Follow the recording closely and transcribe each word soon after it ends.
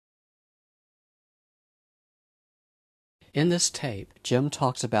In this tape, Jim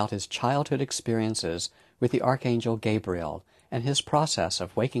talks about his childhood experiences with the Archangel Gabriel and his process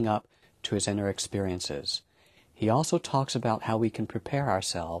of waking up to his inner experiences. He also talks about how we can prepare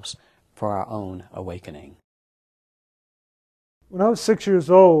ourselves for our own awakening. When I was 6 years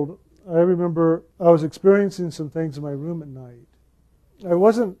old, I remember I was experiencing some things in my room at night. I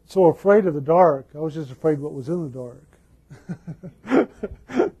wasn't so afraid of the dark. I was just afraid what was in the dark.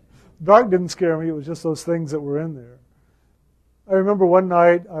 Dark didn't scare me. It was just those things that were in there. I remember one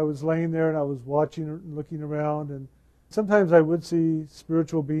night I was laying there and I was watching and looking around, and sometimes I would see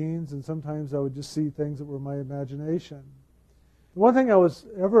spiritual beings and sometimes I would just see things that were my imagination. The one thing I was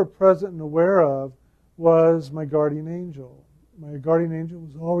ever present and aware of was my guardian angel. My guardian angel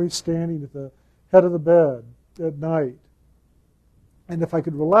was always standing at the head of the bed at night. And if I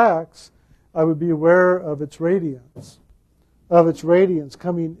could relax, I would be aware of its radiance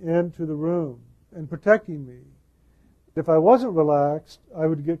coming into the room and protecting me. If I wasn't relaxed, I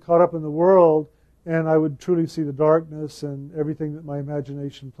would get caught up in the world and I would truly see the darkness and everything that my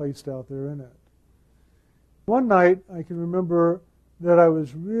imagination placed out there in it. One night, I can remember that I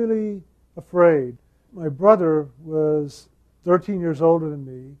was really afraid. My brother was 13 years older than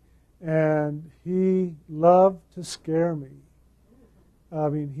me, and he loved to scare me.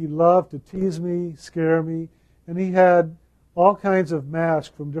 He loved to tease me, scare me, and he had all kinds of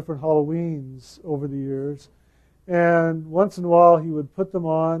masks from different Halloweens over the years. And once in a while, he would put them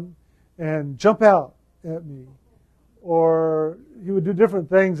on and jump out at me. Or he would do different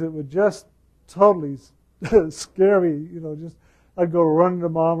things that would just totally scare me. I'd go running to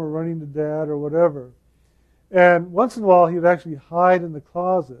Mom or running to Dad or whatever. And once in a while, he would actually hide in the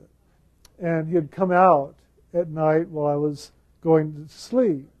closet. And he would come out at night while I was going to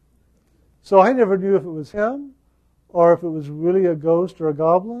sleep. So I never knew if it was him, or if it was really a ghost or a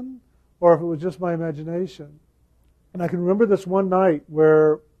goblin, or if it was just my imagination. And I can remember this one night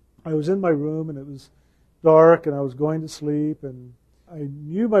where I was in my room and it was dark and I was going to sleep, and I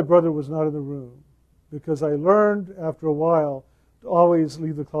knew my brother was not in the room because I learned after a while to always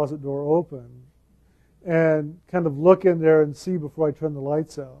leave the closet door open and kind of look in there and see before I turned the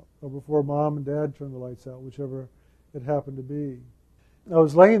lights out or before Mom and Dad turned the lights out, whichever it happened to be. I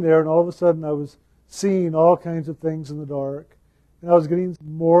was laying there and all of a sudden I was seeing all kinds of things in the dark, and I was getting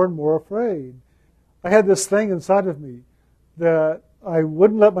more and more afraid. I had this thing inside of me that I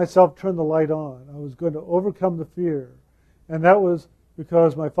wouldn't let myself turn the light on. I was going to overcome the fear. And that was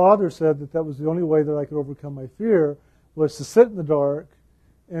because my father said that was the only way that I could overcome my fear, was to sit in the dark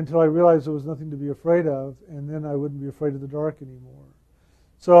until I realized there was nothing to be afraid of, and then I wouldn't be afraid of the dark anymore.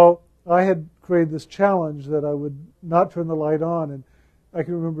 So I had created this challenge that I would not turn the light on, and I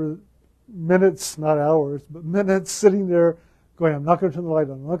can remember minutes, not hours, but minutes sitting there going, I'm not going to turn the light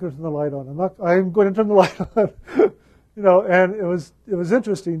on, I'm not going to turn the light on, I'm going to turn the light on. And it was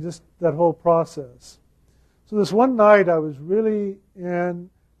interesting, just that whole process. So this one night I was really in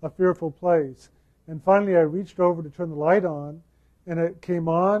a fearful place, and finally I reached over to turn the light on, and it came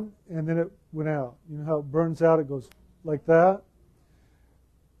on, and then it went out. You know how it burns out, it goes like that?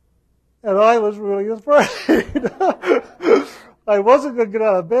 And I was really afraid. I wasn't going to get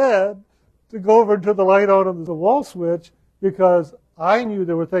out of bed to go over and turn the light on the wall switch, because I knew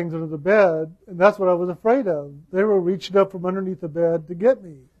there were things under the bed, and that's what I was afraid of. They were reaching up from underneath the bed to get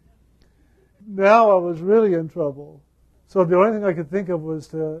me. Now I was really in trouble. So the only thing I could think of was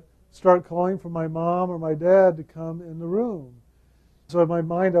to start calling for my mom or my dad to come in the room. So in my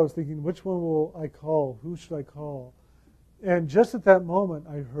mind I was thinking, which one will I call? Who should I call? And just at that moment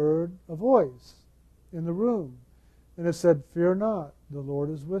I heard a voice in the room. And it said, "Fear not, the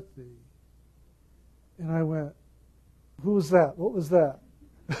Lord is with thee." And I went, who was that? What was that?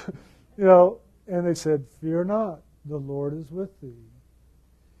 And they said, "Fear not, the Lord is with thee."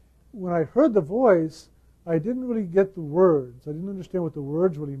 When I heard the voice, I didn't really get the words. I didn't understand what the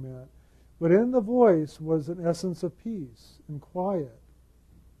words really meant. But in the voice was an essence of peace and quiet.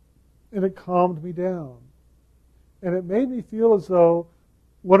 And it calmed me down. And it made me feel as though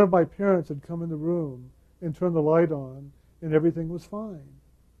one of my parents had come in the room and turned the light on, and everything was fine.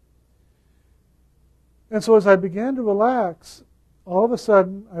 And so as I began to relax, all of a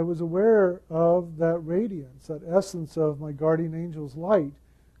sudden I was aware of that radiance, that essence of my guardian angel's light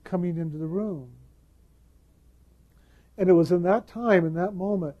coming into the room. And it was in that time, in that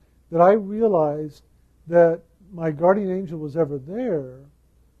moment, that I realized that my guardian angel was ever there,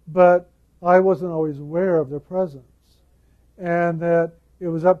 but I wasn't always aware of their presence. And that it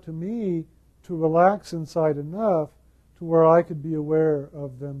was up to me to relax inside enough to where I could be aware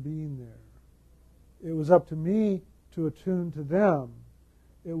of them being there. It was up to me to attune to them.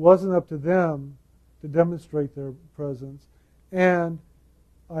 It wasn't up to them to demonstrate their presence. And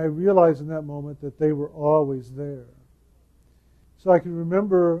I realized in that moment that they were always there. So I can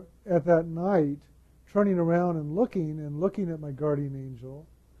remember at that night turning around and looking at my guardian angel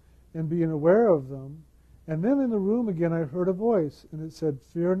and being aware of them. And then in the room again I heard a voice, and it said,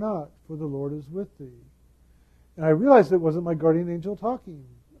 "Fear not, for the Lord is with thee." And I realized it wasn't my guardian angel talking.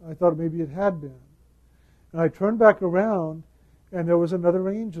 I thought maybe it had been. And I turned back around, and there was another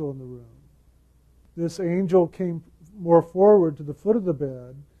angel in the room. This angel came more forward to the foot of the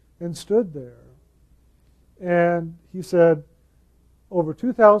bed and stood there. And he said, "Over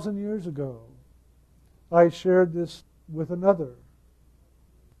 2,000 years ago, I shared this with another."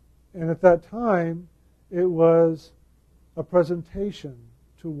 And at that time, it was a presentation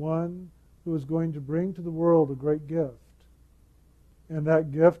to one who was going to bring to the world a great gift. And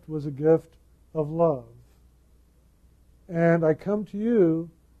that gift was a gift of love. And I come to you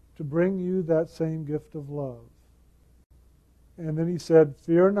to bring you that same gift of love. And then he said,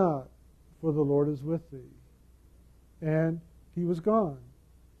 "Fear not, for the Lord is with thee." And he was gone.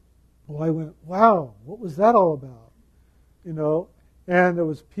 Well, I went, wow, what was that all about? And there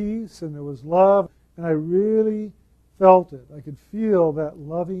was peace and there was love, and I really felt it. I could feel that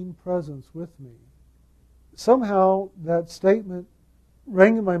loving presence with me. Somehow that statement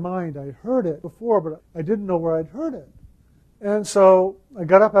rang in my mind. I heard it before, but I didn't know where I'd heard it. And so I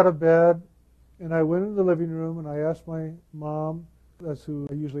got up out of bed, and I went into the living room, and I asked my mom. That's who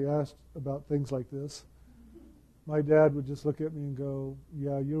I usually asked about things like this. My dad would just look at me and go,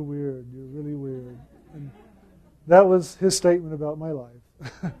 "Yeah, you're weird. You're really weird." And that was his statement about my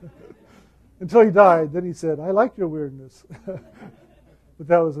life. Until he died, then he said, "I like your weirdness." But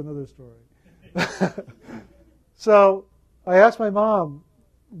that was another story. So I asked my mom,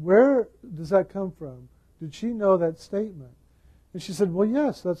 "Where does that come from? Did she know that statement?" And she said, "Well,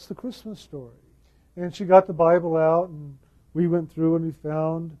 yes, that's the Christmas story." And she got the Bible out, and we went through and we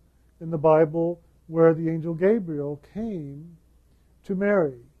found in the Bible where the angel Gabriel came to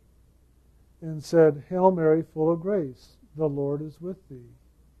Mary and said, "Hail Mary, full of grace, the Lord is with thee.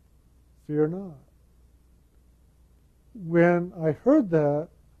 Fear not." When I heard that,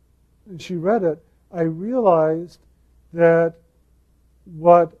 and she read it, I realized that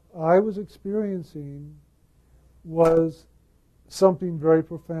what I was experiencing was something very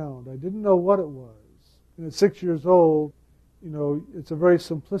profound. I didn't know what it was. And at 6 years old, it's a very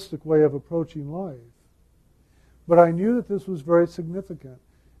simplistic way of approaching life. But I knew that this was very significant.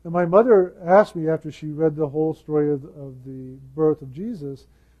 And my mother asked me after she read the whole story of the birth of Jesus,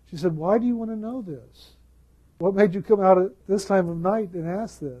 she said, "Why do you want to know this? What made you come out at this time of night and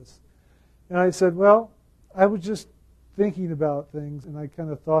ask this?" And I said, "Well, I was just thinking about things, and I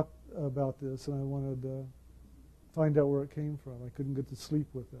kind of thought about this, and I wanted to find out where it came from. I couldn't get to sleep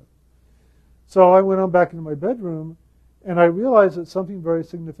with it." So I went on back into my bedroom, and I realized that something very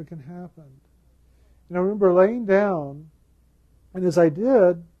significant happened. And I remember laying down, and as I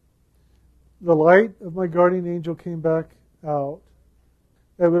did, the light of my guardian angel came back out.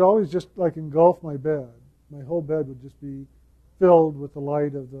 It would always just engulf my bed. My whole bed would just be filled with the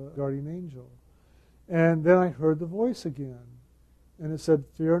light of the guardian angel. And then I heard the voice again, and it said,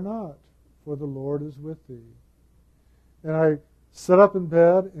 "Fear not, for the Lord is with thee." And I sat up in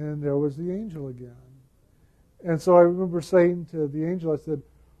bed, and there was the angel again. And so I remember saying to the angel, I said,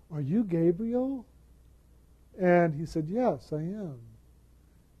 "Are you Gabriel?" And he said, "Yes, I am."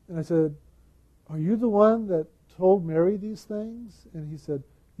 And I said, "Are you the one that told Mary these things?" And he said,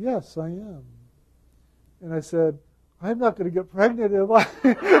 "Yes, I am." And I said, "I'm not going to get pregnant, am I?"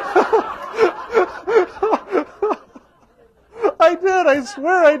 I did, I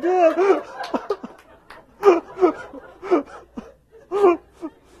swear I did.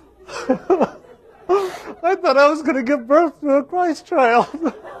 I thought I was going to give birth to a Christ child.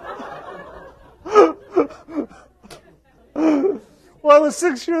 Well, I was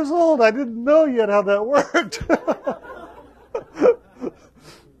 6 years old. I didn't know yet how that worked.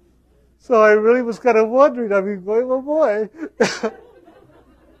 So I really was kind of wondering. I mean, oh boy.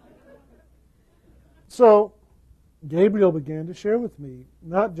 So Gabriel began to share with me,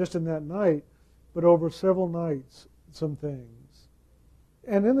 not just in that night, but over several nights, some things.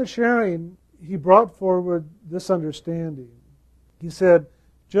 And in the sharing, he brought forward this understanding. He said,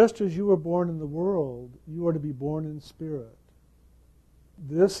 "Just as you were born in the world, you are to be born in spirit.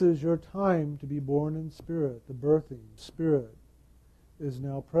 This is your time to be born in spirit. The birthing spirit is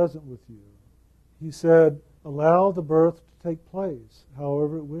now present with you." He said, "Allow the birth to take place,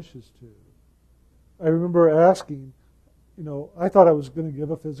 however it wishes to." I remember asking, I thought I was going to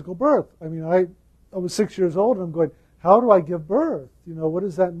give a physical birth. I mean, I was 6 years old, and I'm going, how do I give birth? What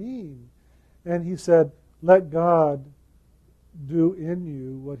does that mean? And he said, let God do in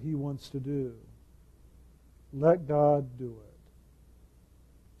you what he wants to do. Let God do it.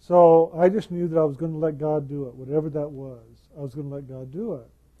 So I just knew that I was going to let God do it, whatever that was. I was going to let God do it.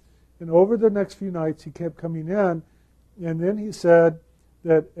 And over the next few nights, he kept coming in, and then he said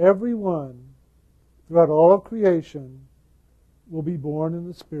that everyone throughout all of creation will be born in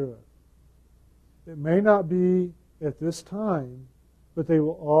the Spirit. It may not be at this time, but they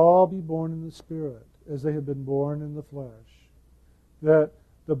will all be born in the Spirit as they have been born in the flesh. That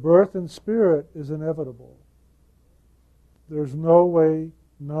the birth in Spirit is inevitable. There's no way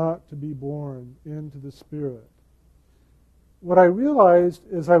not to be born into the Spirit. What I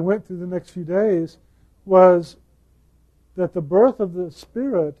realized as I went through the next few days was that the birth of the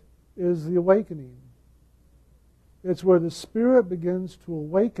Spirit is the awakening. It's where the Spirit begins to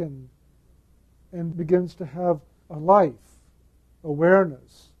awaken and begins to have a life,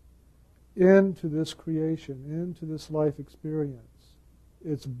 awareness into this creation, into this life experience.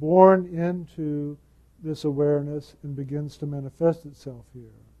 It's born into this awareness and begins to manifest itself here.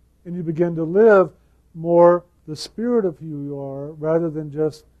 And you begin to live more the spirit of who you are rather than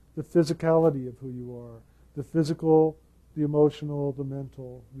just the physicality of who you are. The physical, the emotional, the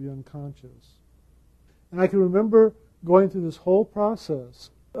mental, the unconscious. And I can remember going through this whole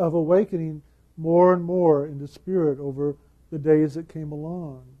process of awakening more and more into spirit over the days that came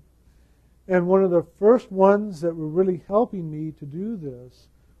along. And one of the first ones that were really helping me to do this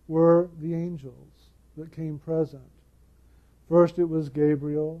were the angels that came present. First it was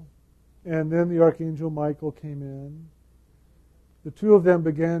Gabriel, and then the Archangel Michael came in. The two of them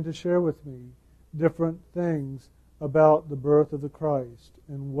began to share with me different things about the birth of the Christ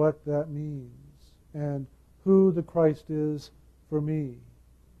and what that means and who the Christ is for me.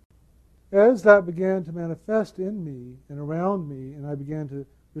 As that began to manifest in me and around me, and I began to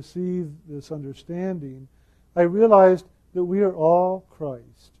receive this understanding, I realized that we are all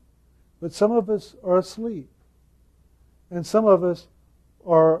Christ. But some of us are asleep. And some of us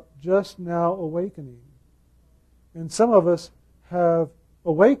are just now awakening. And some of us have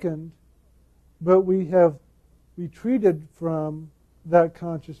awakened, but we have retreated from that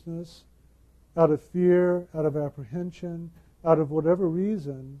consciousness out of fear, out of apprehension, out of whatever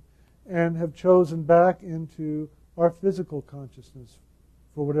reason, and have chosen back into our physical consciousness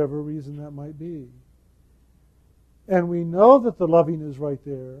for whatever reason that might be. And we know that the loving is right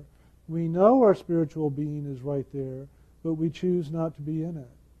there. We know our spiritual being is right there, but we choose not to be in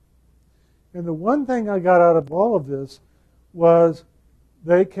it. And the one thing I got out of all of this was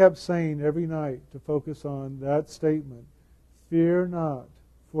they kept saying every night to focus on that statement, "Fear not,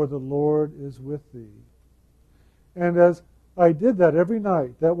 for the Lord is with thee." And as I did that every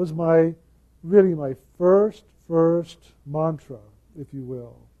night, that was my first mantra, if you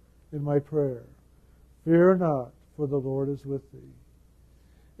will, in my prayer. Fear not, for the Lord is with thee.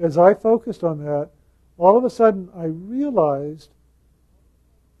 As I focused on that, all of a sudden I realized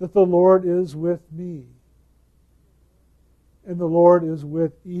that the Lord is with me. And the Lord is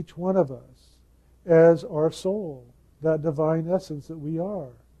with each one of us as our soul, that divine essence that we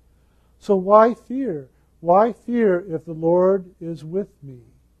are. So why fear? Why fear if the Lord is with me?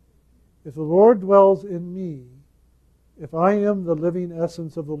 If the Lord dwells in me, if I am the living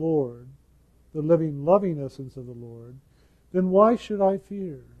essence of the Lord, the living, loving essence of the Lord, then why should I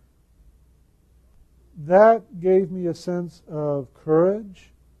fear? That gave me a sense of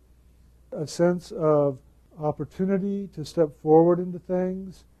courage, a sense of opportunity to step forward into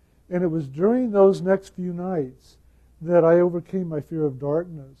things. And it was during those next few nights that I overcame my fear of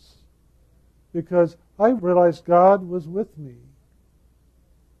darkness, because I realized God was with me.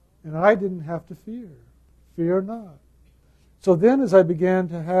 And I didn't have to fear. Fear not. So then as I began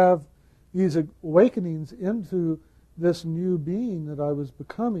to have these awakenings into this new being that I was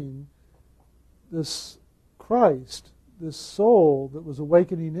becoming, this Christ, this soul that was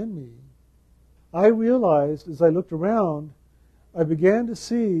awakening in me, I realized as I looked around, I began to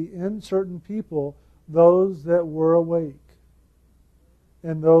see in certain people those that were awake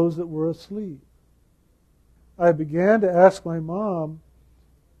and those that were asleep. I began to ask my mom,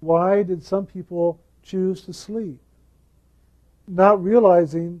 why did some people choose to sleep? Not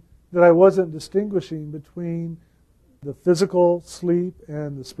realizing that I wasn't distinguishing between the physical sleep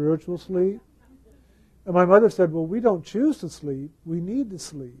and the spiritual sleep. And my mother said, well, we don't choose to sleep, we need to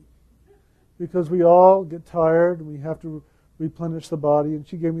sleep. Because we all get tired and we have to replenish the body. And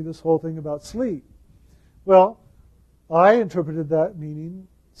she gave me this whole thing about sleep. Well, I interpreted that meaning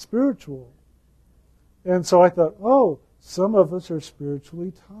spiritual. And so I thought, oh, some of us are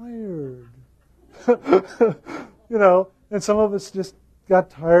spiritually tired. And some of us just got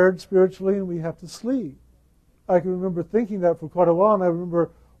tired spiritually and we have to sleep. I can remember thinking that for quite a while, and I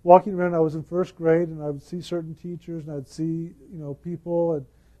remember walking around. I was in first grade, and I would see certain teachers, and I'd see people, and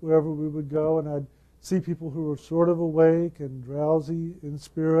wherever we would go, and I'd see people who were sort of awake and drowsy in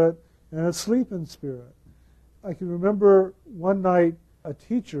spirit and asleep in spirit. I can remember one night a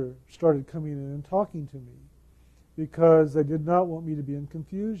teacher started coming in and talking to me because they did not want me to be in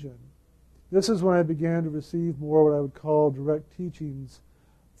confusion. This is when I began to receive more what I would call direct teachings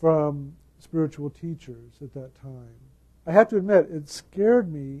from spiritual teachers at that time. I have to admit, it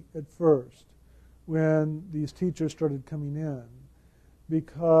scared me at first when these teachers started coming in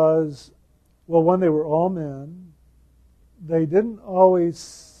because, well, one, they were all men. They didn't always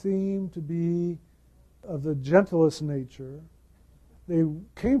seem to be of the gentlest nature. They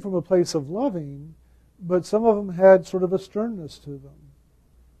came from a place of loving, but some of them had sort of a sternness to them.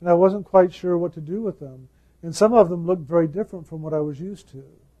 And I wasn't quite sure what to do with them. And some of them looked very different from what I was used to.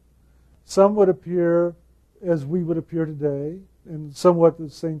 Some would appear as we would appear today, in somewhat the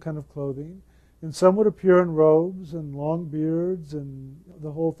same kind of clothing. And some would appear in robes and long beards and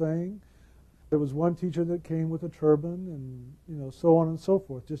the whole thing. There was one teacher that came with a turban and so on and so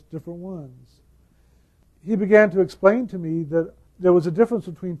forth, just different ones. He began to explain to me that there was a difference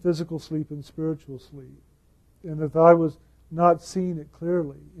between physical sleep and spiritual sleep, and that I was not seeing it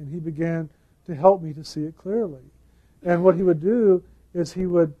clearly. And he began to help me to see it clearly. And what he would do is he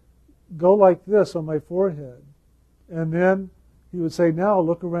would go like this on my forehead, and then he would say, "Now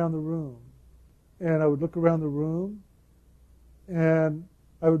look around the room." And I would look around the room, and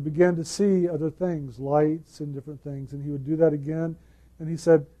I would begin to see other things, lights and different things. And he would do that again, and he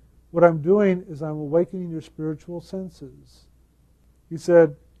said, "What I'm doing is I'm awakening your spiritual senses." He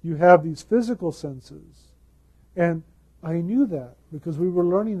said, "You have these physical senses." And I knew that because we were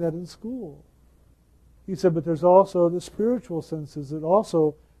learning that in school. He said, "But there's also the spiritual senses that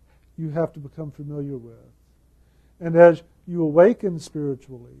also you have to become familiar with. And as you awaken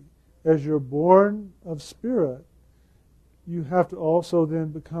spiritually, as you're born of spirit, you have to also then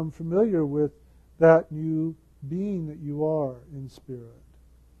become familiar with that new being that you are in spirit.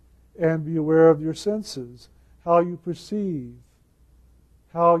 And be aware of your senses, how you perceive,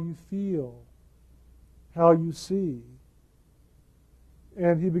 how you feel, how you see."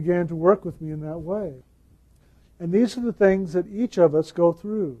 And he began to work with me in that way. And these are the things that each of us go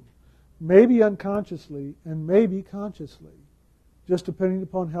through, maybe unconsciously and maybe consciously, just depending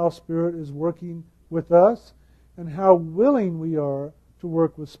upon how Spirit is working with us and how willing we are to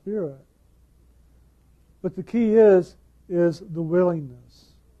work with Spirit. But the key is the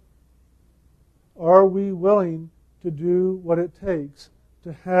willingness. Are we willing to do what it takes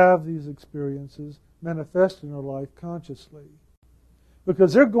to have these experiences manifest in our life consciously?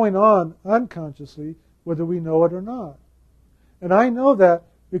 Because they're going on unconsciously, whether we know it or not. And I know that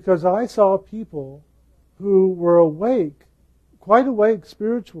because I saw people who were awake, quite awake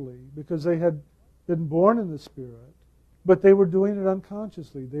spiritually, because they had been born in the Spirit, but they were doing it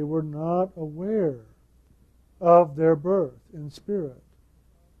unconsciously. They were not aware of their birth in Spirit.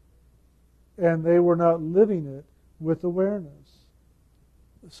 And they were not living it with awareness.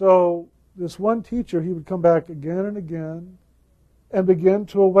 So this one teacher, he would come back again and again and begin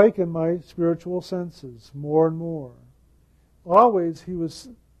to awaken my spiritual senses more and more. Always he was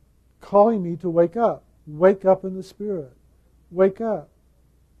calling me to wake up in the Spirit, wake up.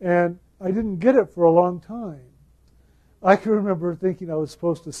 And I didn't get it for a long time. I can remember thinking I was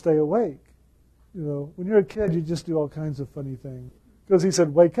supposed to stay awake. When you're a kid, you just do all kinds of funny things. Because he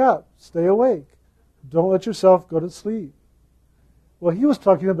said, "Wake up, stay awake. Don't let yourself go to sleep." Well, he was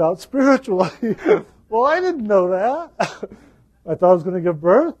talking about spiritually. Well, I didn't know that. I thought I was going to give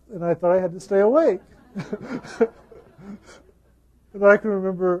birth, and I thought I had to stay awake. And I can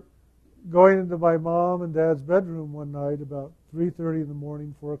remember going into my mom and dad's bedroom one night about 3:30 in the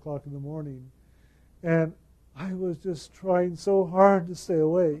morning, 4 o'clock in the morning, and I was just trying so hard to stay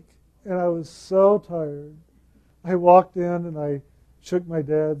awake, and I was so tired. I walked in and I shook my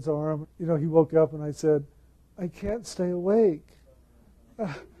dad's arm. He woke up and I said, "I can't stay awake."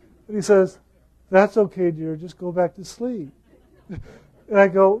 And he says, "That's okay, dear, just go back to sleep." And I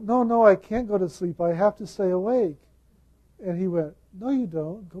go, No, I can't go to sleep. I have to stay awake." And he went, "No, you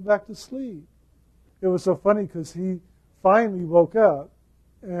don't. Go back to sleep." It was so funny because he finally woke up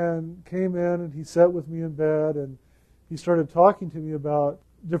and came in and he sat with me in bed and he started talking to me about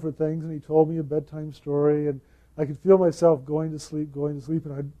different things, and he told me a bedtime story, and I could feel myself going to sleep,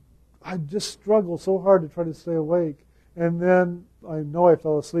 and I'd just struggle so hard to try to stay awake. And then I know I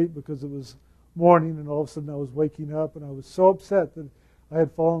fell asleep because it was morning, and all of a sudden I was waking up, and I was so upset that I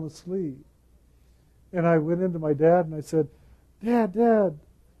had fallen asleep. And I went into my dad and I said, Dad,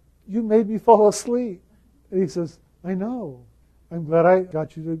 you made me fall asleep. And he says, I know. I'm glad I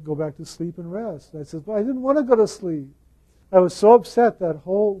got you to go back to sleep and rest. And I said, but I didn't want to go to sleep. I was so upset that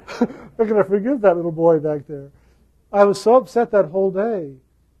whole, I'm going to forgive that little boy back there. I was so upset that whole day.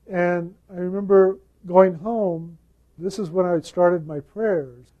 And I remember going home. This is when I started my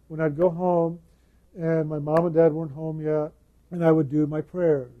prayers. When I'd go home and my mom and dad weren't home yet, and I would do my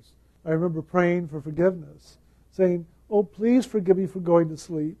prayers. I remember praying for forgiveness, saying, oh, please forgive me for going to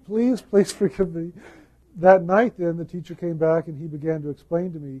sleep. Please, please forgive me. That night then, the teacher came back and he began to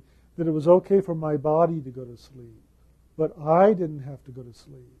explain to me that it was okay for my body to go to sleep, but I didn't have to go to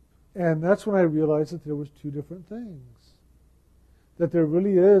sleep. And that's when I realized that there was two different things. That there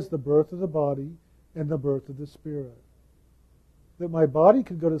really is the birth of the body and the birth of the spirit. That my body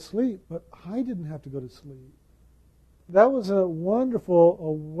could go to sleep, but I didn't have to go to sleep. That was a wonderful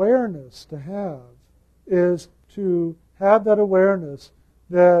awareness to have, is to have that awareness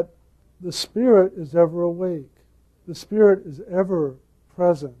that the Spirit is ever awake. The Spirit is ever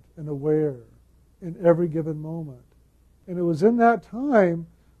present and aware in every given moment. And it was in that time,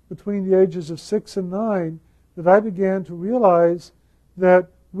 between the ages of 6 and 9, that I began to realize that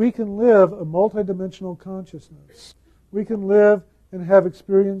we can live a multidimensional consciousness. We can live and have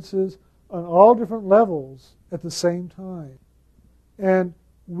experiences on all different levels at the same time. And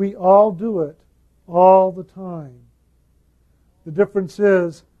we all do it all the time. The difference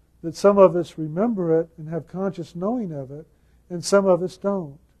is that some of us remember it and have conscious knowing of it, and some of us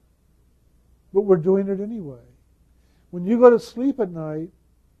don't. But we're doing it anyway. When you go to sleep at night,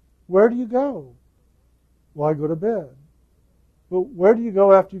 where do you go? Well, I go to bed. But where do you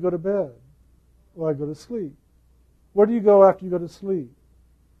go after you go to bed? Well, I go to sleep. Where do you go after you go to sleep?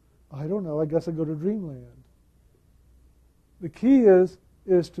 I don't know. I guess I go to dreamland. The key is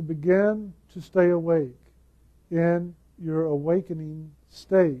to begin to stay awake. In your awakening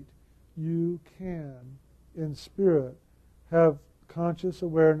state, you can, in spirit, have conscious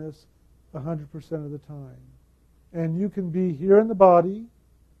awareness 100% of the time. And you can be here in the body,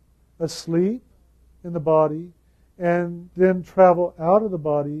 asleep in the body, and then travel out of the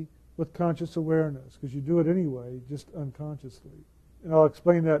body with conscious awareness, because you do it anyway, just unconsciously. And I'll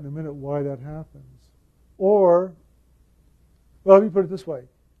explain that in a minute why that happens. Or, well, let me put it this way.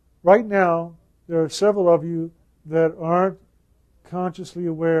 Right now, there are several of you that aren't consciously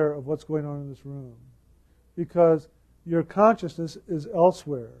aware of what's going on in this room, because your consciousness is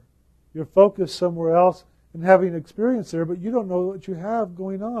elsewhere. You're focused somewhere else and having an experience there, but you don't know what you have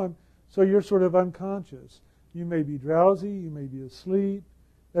going on, so you're sort of unconscious. You may be drowsy, you may be asleep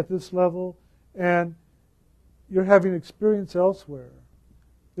at this level, and you're having experience elsewhere.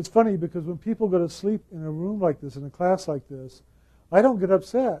 It's funny because when people go to sleep in a room like this, in a class like this, I don't get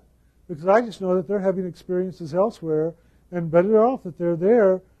upset because I just know that they're having experiences elsewhere, and better off that they're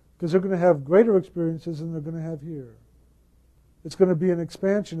there because they're going to have greater experiences than they're going to have here. It's going to be an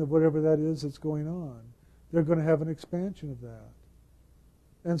expansion of whatever that is that's going on. They're going to have an expansion of that.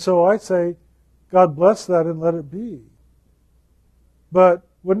 And so I say, God bless that and let it be. But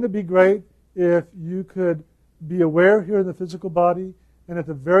wouldn't it be great if you could be aware here in the physical body and at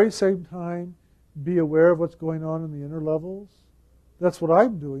the very same time be aware of what's going on in the inner levels? That's what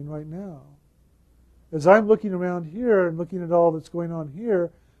I'm doing right now. As I'm looking around here and looking at all that's going on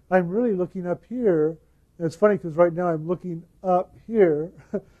here, I'm really looking up here. And it's funny because right now I'm looking up here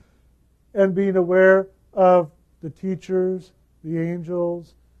and being aware of the teachers, the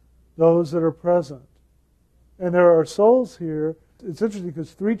angels, those that are present. And there are souls here. It's interesting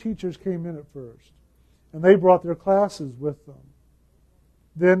because 3 teachers came in at first, and they brought their classes with them.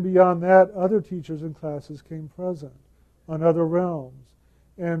 Then beyond that, other teachers and classes came present on other realms.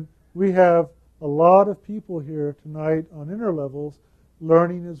 And we have a lot of people here tonight on inner levels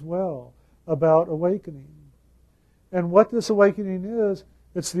learning as well about awakening. And what this awakening is,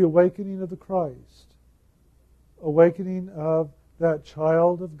 it's the awakening of the Christ. Awakening of that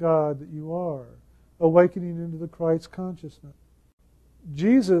child of God that you are. Awakening into the Christ consciousness.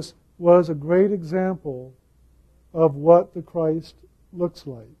 Jesus was a great example of what the Christ looks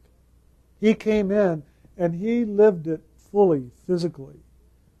like. He came in and he lived it fully, physically,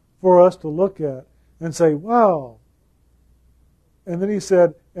 for us to look at and say, wow. And then he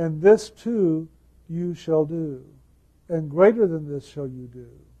said, and this too you shall do, and greater than this shall you do.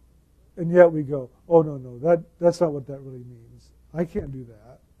 And yet we go, oh, no, that's not what that really means. I can't do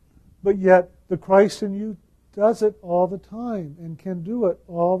that. But yet the Christ in you does it all the time and can do it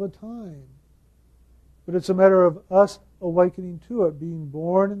all the time. But it's a matter of us awakening to it, being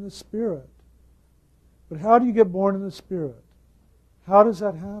born in the Spirit. But how do you get born in the Spirit? How does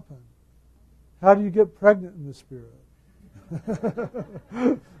that happen? How do you get pregnant in the Spirit?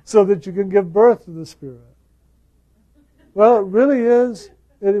 so that you can give birth to the Spirit. Well, it really is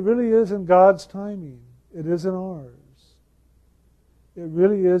in God's timing. It isn't ours. It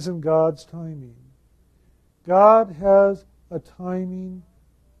really is in God's timing. God has a timing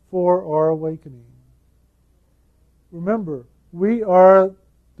for our awakening. Remember, we are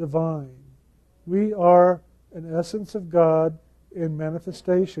divine. We are an essence of God in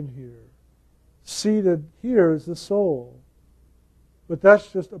manifestation here. Seated here is the soul. But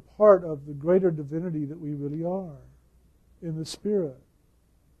that's just a part of the greater divinity that we really are in the Spirit.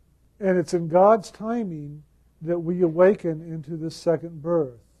 And it's in God's timing that we awaken into this second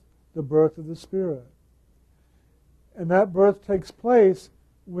birth, the birth of the Spirit. And that birth takes place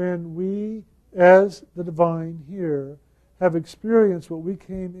when we, as the divine here, have experienced what we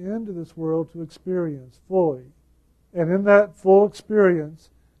came into this world to experience fully. And in that full experience,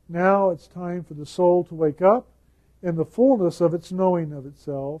 now it's time for the soul to wake up in the fullness of its knowing of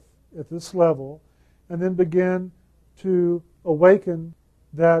itself at this level, and then begin to awaken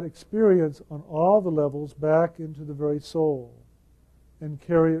that experience on all the levels back into the very soul and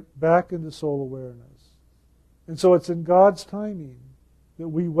carry it back into soul awareness. And so it's in God's timing that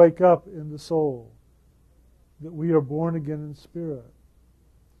we wake up in the soul, that we are born again in spirit.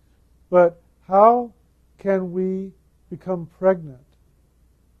 But how can we become pregnant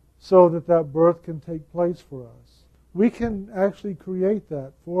so that that birth can take place for us? We can actually create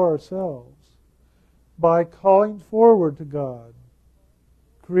that for ourselves by calling forward to God,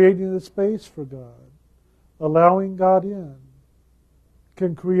 creating the space for God, allowing God in,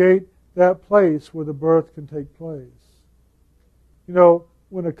 can create that place where the birth can take place. You know,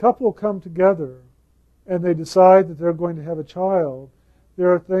 when a couple come together and they decide that they're going to have a child,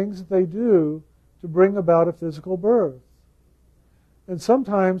 there are things that they do to bring about a physical birth. And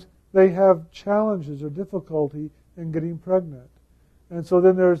sometimes they have challenges or difficulty in getting pregnant. And so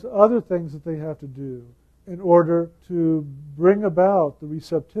then there's other things that they have to do in order to bring about the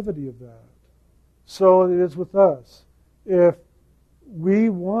receptivity of that. So it is with us. If we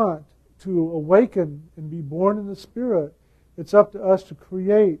want to awaken and be born in the Spirit, it's up to us to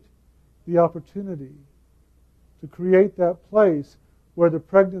create the opportunity, to create that place where the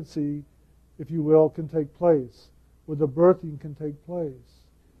pregnancy, if you will, can take place, where the birthing can take place.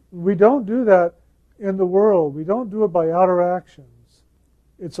 We don't do that in the world. We don't do it by outer actions.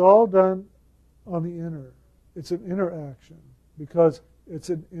 It's all done on the inner. It's an inner action because it's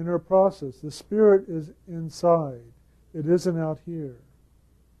an inner process. The Spirit is inside. It isn't out here.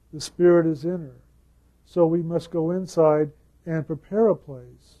 The Spirit is inner. So we must go inside and prepare a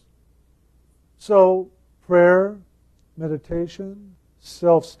place. So prayer, meditation,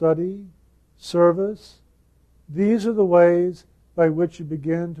 self-study, service, these are the ways by which you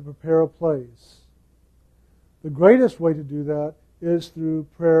begin to prepare a place. The greatest way to do that is through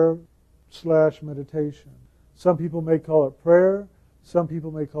prayer/meditation. Some people may call it prayer, some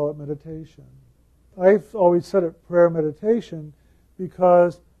people may call it meditation. I've always said it prayer meditation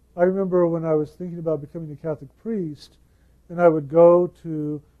because I remember when I was thinking about becoming a Catholic priest, and I would go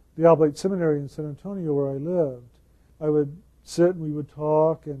to the Oblate Seminary in San Antonio where I lived. I would sit and we would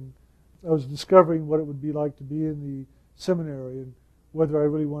talk, and I was discovering what it would be like to be in the seminary and whether I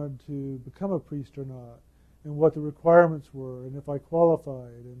really wanted to become a priest or not, and what the requirements were, and if I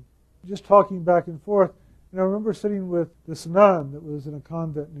qualified, and just talking back and forth. And I remember sitting with this nun that was in a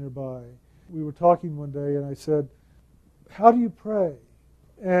convent nearby. We were talking one day, and I said, "How do you pray?"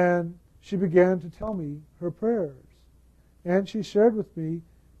 And she began to tell me her prayers. And she shared with me,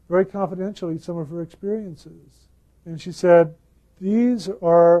 very confidentially, some of her experiences. And she said, "These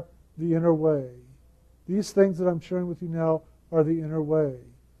are the inner way. These things that I'm sharing with you now are the inner way."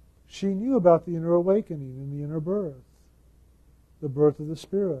 She knew about the inner awakening and the inner birth, the birth of the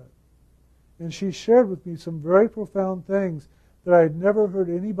Spirit. And she shared with me some very profound things that I had never heard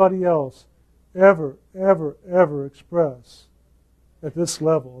anybody else ever express at this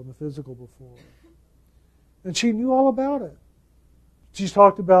level in the physical before. And she knew all about it. She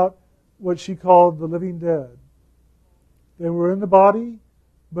talked about what she called the living dead. They were in the body,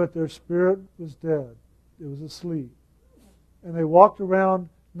 but their spirit was dead. It was asleep. And they walked around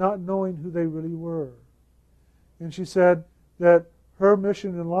not knowing who they really were. And she said that her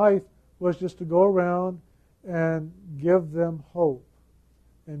mission in life was just to go around and give them hope,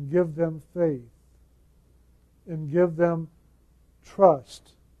 and give them faith, and give them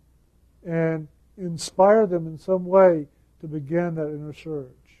trust, and inspire them in some way to begin that inner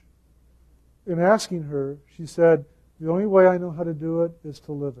search. In asking her, she said, "The only way I know how to do it is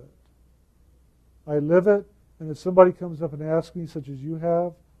to live it. I live it, and if somebody comes up and asks me, such as you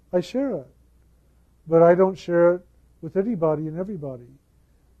have, I share it. But I don't share it with anybody and everybody.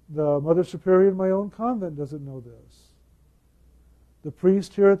 The Mother Superior in my own convent doesn't know this. The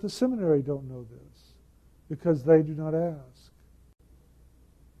priest here at the seminary don't know this because they do not ask.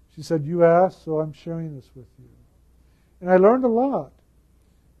 She said, you asked, so I'm sharing this with you. And I learned a lot.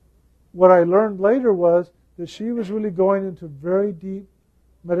 What I learned later was that she was really going into very deep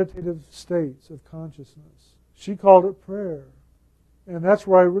meditative states of consciousness. She called it prayer. And that's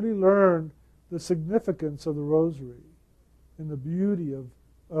where I really learned the significance of the rosary and the beauty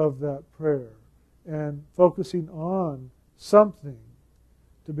of that prayer and focusing on something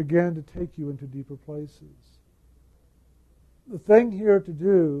to begin to take you into deeper places. The thing here to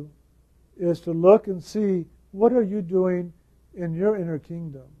do is to look and see, what are you doing in your inner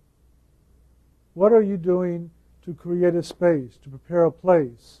kingdom? What are you doing to create a space, to prepare a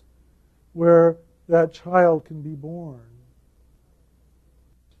place where that child can be born?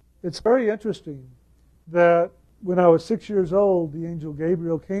 It's very interesting that when I was 6 years old, the angel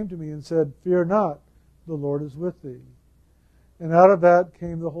Gabriel came to me and said, fear not, the Lord is with thee. And out of that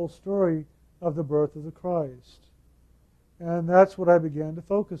came the whole story of the birth of the Christ. And that's what I began to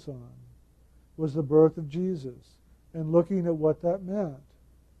focus on, was the birth of Jesus and looking at what that meant.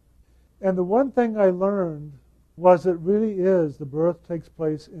 And the one thing I learned was that really is the birth takes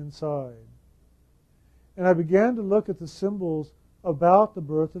place inside. And I began to look at the symbols about the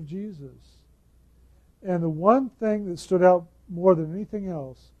birth of Jesus. And the one thing that stood out more than anything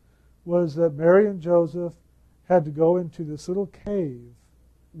else was that Mary and Joseph had to go into this little cave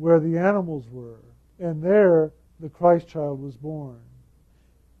where the animals were. And there the Christ child was born.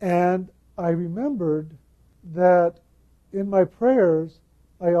 And I remembered that in my prayers,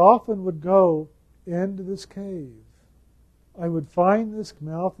 I often would go into this cave. I would find this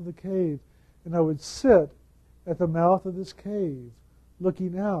mouth of the cave, and I would sit at the mouth of this cave,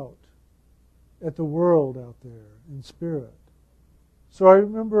 looking out at the world out there in spirit. So I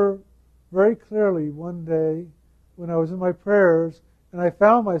remember very clearly one day when I was in my prayers, and I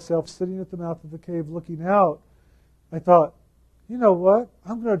found myself sitting at the mouth of the cave looking out, I thought, you know what?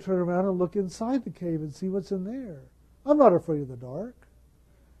 I'm going to turn around and look inside the cave and see what's in there. I'm not afraid of the dark.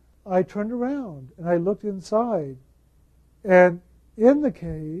 I turned around and I looked inside, and in the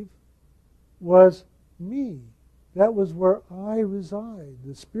cave was me. That was where I reside,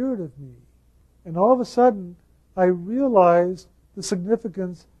 the spirit of me. And all of a sudden, I realized the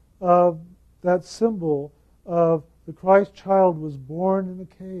significance of that symbol of the Christ child was born in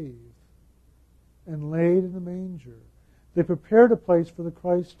a cave and laid in a manger. They prepared a place for the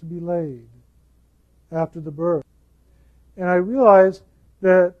Christ to be laid after the birth. And I realized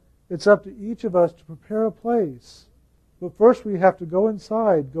that it's up to each of us to prepare a place. But first we have to go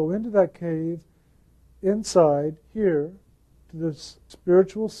inside, go into that cave, inside, here, to the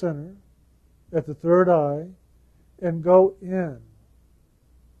spiritual center, at the third eye, and go in.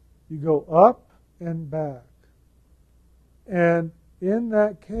 You go up and back. And in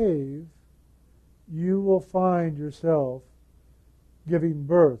that cave, you will find yourself giving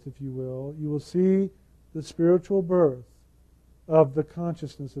birth, if you will. You will see the spiritual birth of the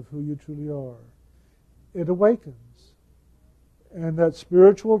consciousness of who you truly are. It awakens. And that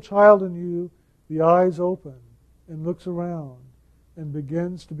spiritual child in you, the eyes open and looks around and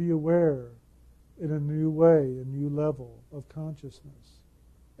begins to be aware in a new way, a new level of consciousness.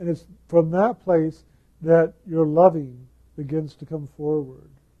 And it's from that place that your loving begins to come forward.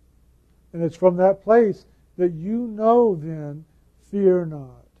 And it's from that place that you know then, fear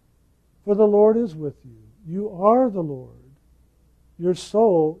not, for the Lord is with you. You are the Lord. Your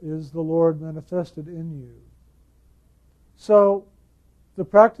soul is the Lord manifested in you. So, the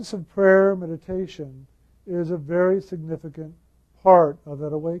practice of prayer, meditation, is a very significant part of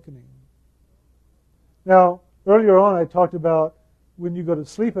that awakening. Now, earlier on I talked about when you go to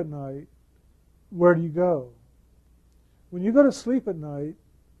sleep at night, where do you go? When you go to sleep at night,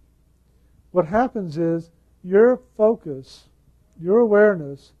 what happens is your focus, your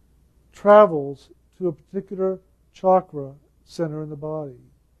awareness, travels to a particular chakra center in the body.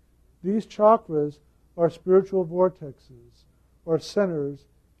 These chakras are spiritual vortexes, or centers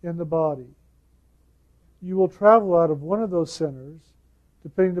in the body. You will travel out of one of those centers,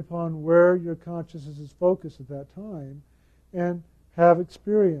 depending upon where your consciousness is focused at that time, and have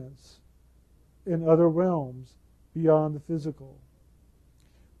experience in other realms beyond the physical.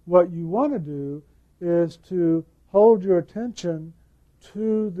 What you want to do is to hold your attention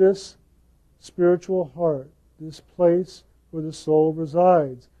to this spiritual heart, this place where the soul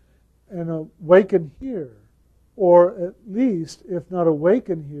resides, and awaken here. Or at least, if not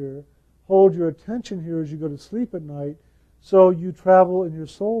awaken here, hold your attention here as you go to sleep at night, so you travel in your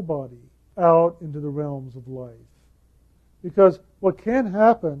soul body out into the realms of life. Because what can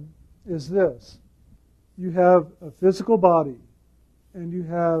happen is this. You have a physical body, and you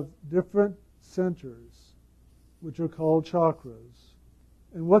have different centers, which are called chakras.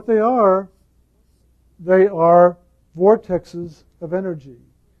 And what they are vortexes of energy.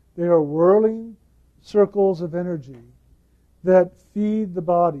 They are whirling circles of energy that feed the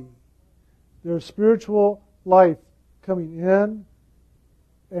body. There's spiritual life coming in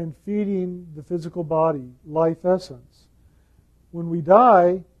and feeding the physical body, life essence. When we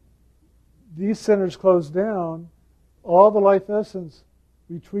die, these centers close down, all the life essence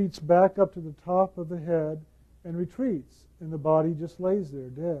retreats back up to the top of the head and retreats, and the body just lays there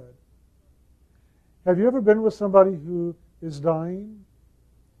dead. Have you ever been with somebody who is dying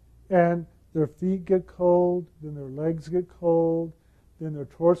and their feet get cold, then their legs get cold, then their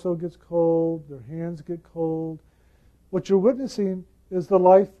torso gets cold, their hands get cold? What you're witnessing is the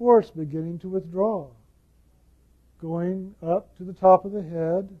life force beginning to withdraw, going up to the top of the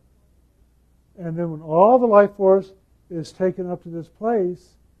head, and then when all the life force is taken up to this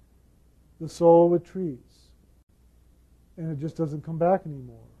place, the soul retreats, and it just doesn't come back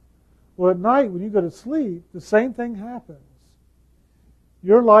anymore. Well, at night, when you go to sleep, the same thing happens.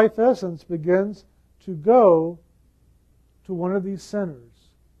 Your life essence begins to go to one of these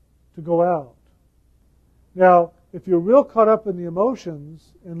centers, to go out. Now, if you're real caught up in the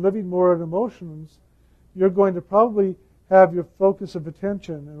emotions and living more in emotions, you're going to probably have your focus of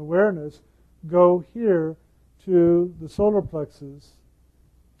attention and awareness go here to the solar plexus,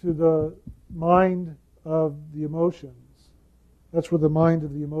 to the mind of the emotions. That's where the mind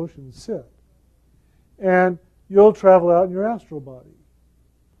of the emotions sit. And you'll travel out in your astral body.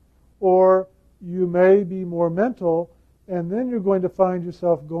 Or you may be more mental, and then you're going to find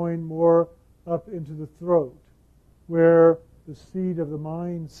yourself going more up into the throat, where the seat of the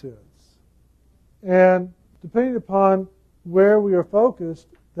mind sits. And depending upon where we are focused,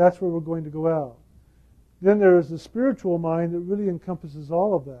 that's where we're going to go out. Then there is the spiritual mind that really encompasses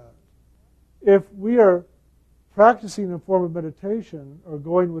all of that. If we are practicing a form of meditation or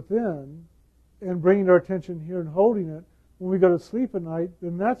going within and bringing our attention here and holding it, when we go to sleep at night,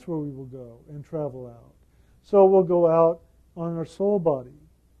 then that's where we will go and travel out. So we'll go out on our soul body,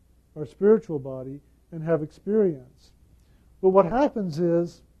 our spiritual body, and have experience. But what happens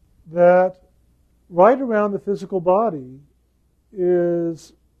is that right around the physical body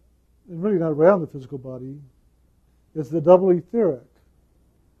is, and really not around the physical body, is the double etheric.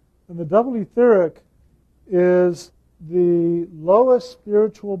 And the double etheric is the lowest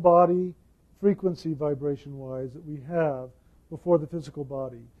spiritual body frequency vibration-wise that we have before the physical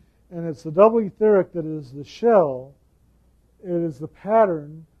body. And it's the double etheric that is the shell, it is the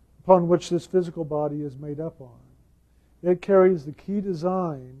pattern upon which this physical body is made up on. It carries the key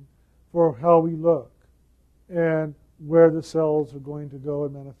design for how we look and where the cells are going to go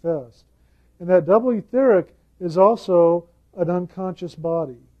and manifest. And that double etheric is also an unconscious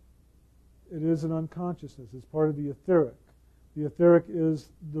body. It is an unconsciousness. It's part of the etheric. The etheric is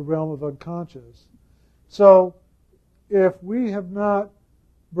the realm of unconscious. So if we have not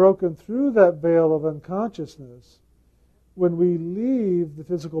broken through that veil of unconsciousness, when we leave the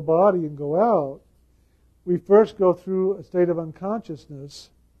physical body and go out, we first go through a state of unconsciousness,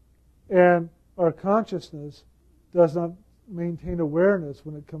 and our consciousness does not maintain awareness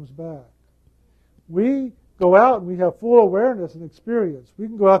when it comes back. We go out and we have full awareness and experience. We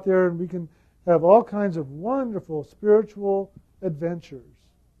can go out there and we can have all kinds of wonderful spiritual adventures.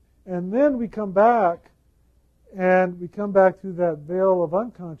 And then we come back, and we come back through that veil of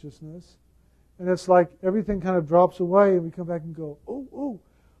unconsciousness, and it's like everything kind of drops away, and we come back and go, oh,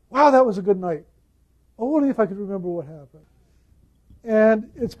 wow, that was a good night. Oh, only if I could remember what happened.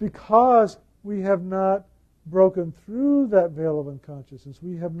 And it's because we have not broken through that veil of unconsciousness.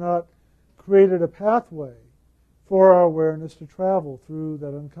 We have not created a pathway for our awareness to travel through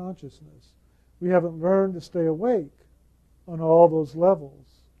that unconsciousness. We haven't learned to stay awake on all those levels.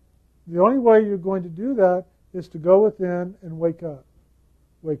 The only way you're going to do that is to go within and wake up.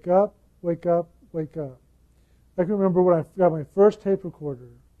 Wake up, wake up, wake up. I can remember when I got my first tape recorder.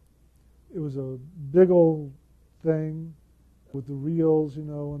 It was a big old thing with the reels, and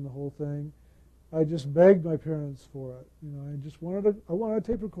the whole thing. I just begged my parents for it. I wanted a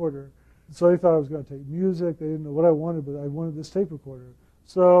tape recorder. So they thought I was going to take music. They didn't know what I wanted, but I wanted this tape recorder.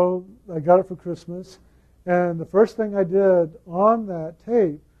 So I got it for Christmas. And the first thing I did on that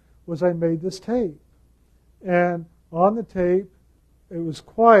tape was I made this tape. And on the tape, it was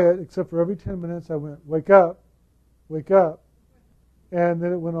quiet, except for every 10 minutes I went, wake up, wake up. And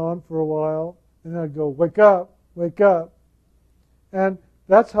then it went on for a while. And then I'd go, wake up, wake up. And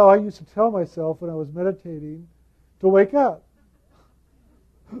that's how I used to tell myself when I was meditating to wake up.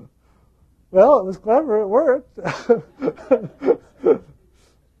 Well, it was clever. It worked.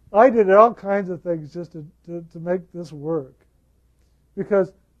 I did all kinds of things just to make this work.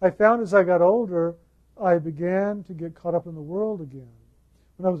 Because I found as I got older, I began to get caught up in the world again.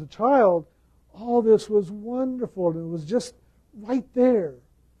 When I was a child, all this was wonderful, and it was just right there.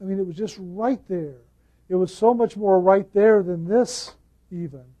 I mean, it was just right there. It was so much more right there than this,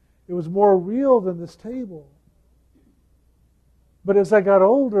 even. It was more real than this table. But as I got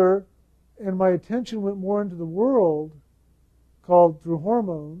older, and my attention went more into the world, called through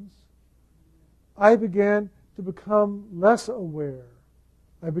hormones, I began to become less aware.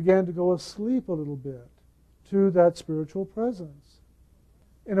 I began to go asleep a little bit to that spiritual presence.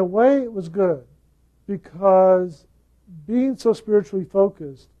 In a way, it was good, because being so spiritually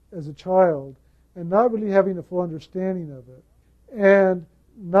focused as a child and not really having a full understanding of it, and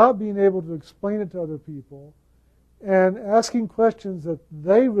not being able to explain it to other people, and asking questions that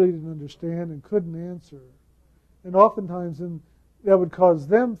they really didn't understand and couldn't answer, and oftentimes that would cause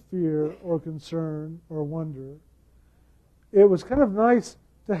them fear or concern or wonder. It was kind of nice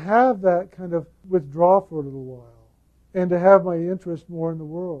to have that kind of withdraw for a little while and to have my interest more in the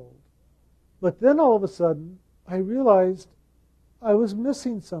world. But then all of a sudden, I realized I was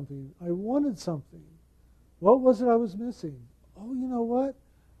missing something. I wanted something. What was it I was missing? Oh, you know what?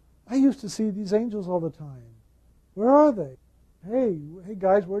 I used to see these angels all the time. Where are they? Hey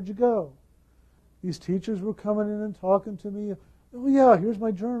guys, where'd you go? These teachers were coming in and talking to me. Oh yeah, here's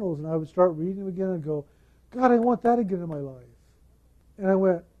my journals. And I would start reading them again and go, God, I want that again in my life. And I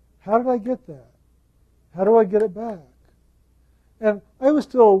went, how did I get that? How do I get it back? And I was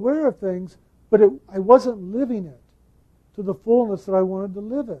still aware of things, but I wasn't living it to the fullness that I wanted to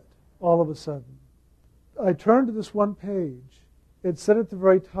live it all of a sudden. I turned to this one page. It said at the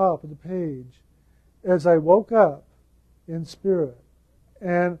very top of the page, as I woke up in spirit,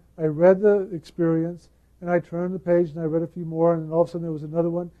 and I read the experience, and I turned the page and I read a few more, and then all of a sudden there was another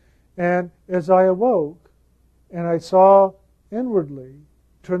one. And as I awoke, and I saw inwardly,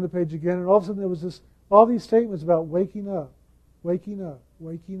 turned the page again, and all of a sudden there was all these statements about waking up, waking up,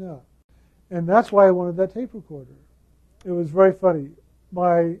 waking up. And that's why I wanted that tape recorder. It was very funny.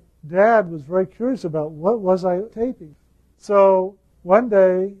 My dad was very curious about what was I taping. So one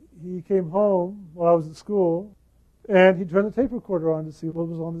day he came home while I was at school, and he turned the tape recorder on to see what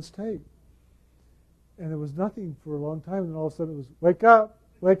was on this tape. And there was nothing for a long time, and all of a sudden it was, wake up,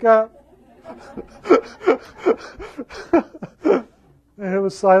 wake up. And it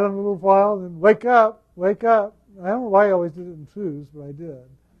was silent a little while, and then wake up, wake up. I don't know why I always did it in twos, but I did.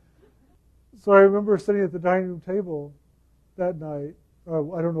 So I remember sitting at the dining room table that night.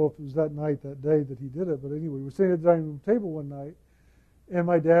 I don't know if it was that night, that day that he did it, but anyway, we were sitting at the dining room table one night, and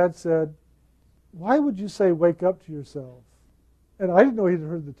my dad said, why would you say wake up to yourself? And I didn't know he'd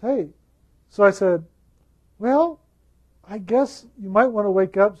heard the tape. So I said, well, I guess you might want to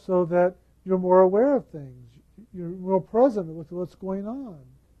wake up so that you're more aware of things. You're more present with what's going on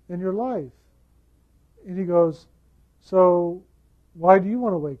in your life. And he goes, so why do you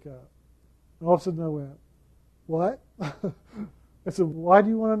want to wake up? And all of a sudden I went, what? I said, why do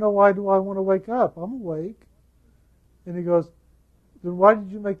you want to know why do I want to wake up? I'm awake. And he goes, then why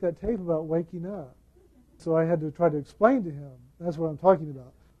did you make that tape about waking up? So I had to try to explain to him. That's what I'm talking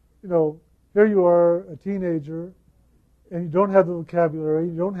about. You know, here you are, a teenager, and you don't have the vocabulary,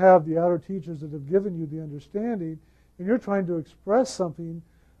 you don't have the outer teachers that have given you the understanding, and you're trying to express something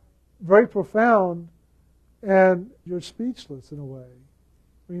very profound, and you're speechless in a way.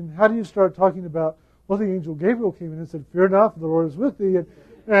 I mean, how do you start talking about, well, the angel Gabriel came in and said, fear not, for the Lord is with thee,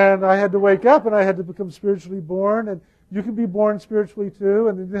 and I had to wake up, and I had to become spiritually born, and you can be born spiritually too,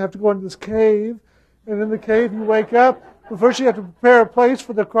 and then you have to go into this cave, and in the cave you wake up, but first you have to prepare a place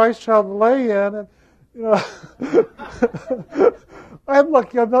for the Christ child to lay in, and you know, I'm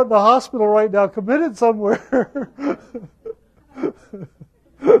lucky I'm not in the hospital right now, committed somewhere.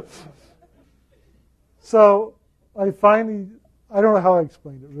 So I don't know how I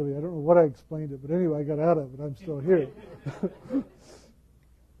explained it really. I don't know what I explained it, but anyway, I got out of it. I'm still here.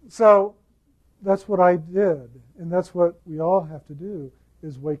 So that's what I did, and that's what we all have to do,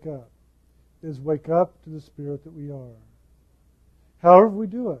 is wake up. Is wake up to the spirit that we are. However we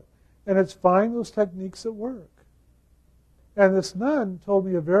do it. And it's find those techniques that work. And this nun told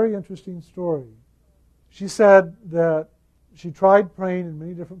me a very interesting story. She said that she tried praying in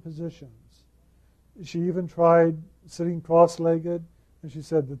many different positions. She even tried sitting cross-legged, and she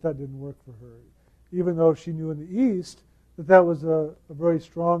said that didn't work for her, even though she knew in the East that was a very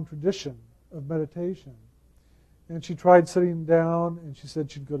strong tradition of meditation. And she tried sitting down, and she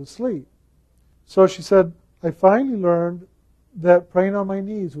said she'd go to sleep. So she said, I finally learned that praying on my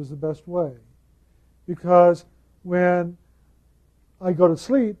knees was the best way, because when I go to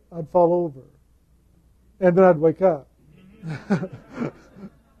sleep, I'd fall over, and then I'd wake up.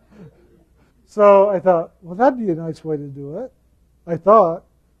 So I thought, well, that'd be a nice way to do it. I thought,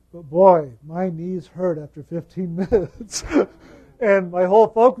 but boy, my knees hurt after 15 minutes. And my whole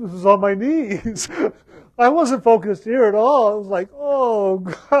focus was on my knees. I wasn't focused here at all. It was like, oh,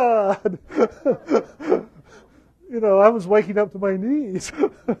 God. I was waking up to my knees.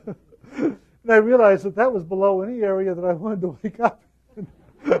 And I realized that that was below any area that I wanted to wake up in.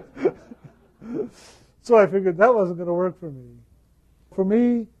 So I figured that wasn't going to work for me. For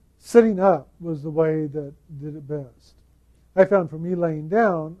me, sitting up was the way that did it best. I found for me laying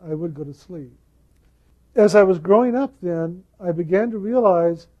down, I would go to sleep. As I was growing up then, I began to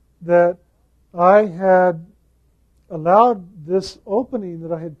realize that I had allowed this opening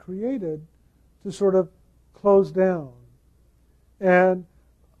that I had created to sort of close down. And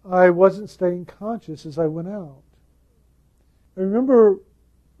I wasn't staying conscious as I went out. I remember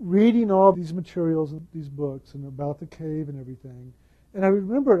reading all these materials and these books and about the cave and everything. And I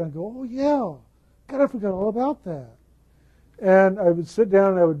remember it and I go, oh yeah, God, I forgot all about that. And I would sit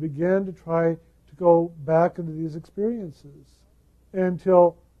down and I would begin to try to go back into these experiences.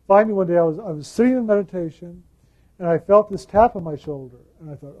 Until finally one day I was sitting in meditation and I felt this tap on my shoulder. And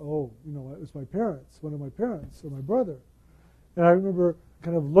I thought, oh, it was my parents, one of my parents or my brother. And I remember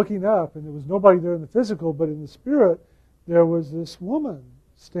kind of looking up, and there was nobody there in the physical, but in the spirit, there was this woman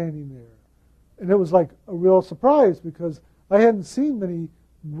standing there. And it was like a real surprise because I hadn't seen many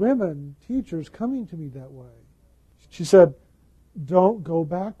women teachers coming to me that way. She said, don't go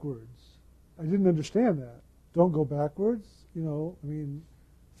backwards. I didn't understand that. Don't go backwards,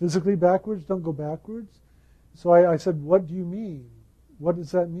 physically backwards, don't go backwards. So I said, what do you mean? What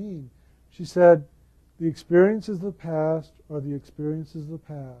does that mean? She said, the experiences of the past are the experiences of the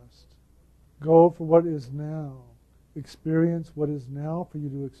past. Go for what is now. Experience what is now for you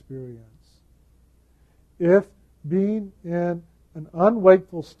to experience. If being in an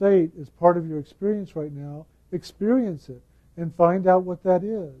unwakeful state is part of your experience right now, experience it and find out what that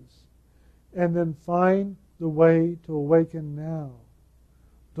is. And then find the way to awaken now.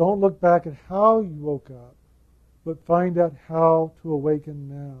 Don't look back at how you woke up, but find out how to awaken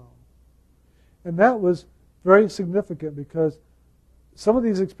now. And that was very significant because some of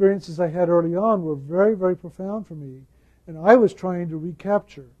these experiences I had early on were very, very profound for me. And I was trying to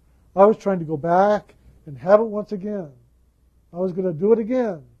recapture. I was trying to go back and have it once again. I was going to do it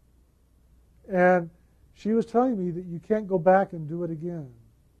again. And she was telling me that you can't go back and do it again.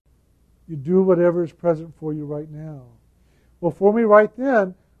 You do whatever is present for you right now. Well, for me right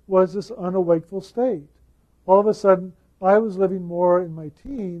then was this unawakeful state. All of a sudden, I was living more in my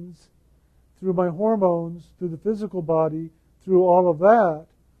teens through my hormones, through the physical body, through all of that,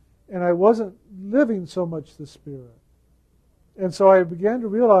 and I wasn't living so much the spirit. And so I began to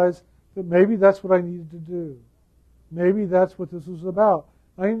realize that maybe that's what I needed to do. Maybe that's what this was about.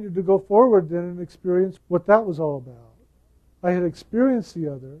 I needed to go forward then and experience what that was all about. I had experienced the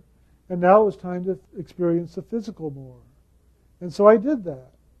other, and now it was time to experience the physical more. And so I did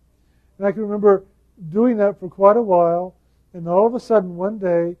that. And I can remember doing that for quite a while, and all of a sudden one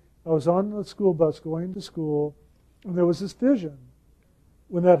day I was on the school bus going to school, and there was this vision.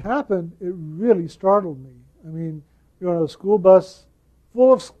 When that happened, it really startled me. I mean, you're on a school bus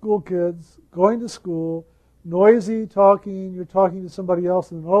full of school kids going to school, noisy, talking, you're talking to somebody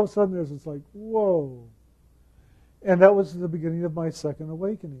else, and then all of a sudden there's this like, whoa. And that was the beginning of my second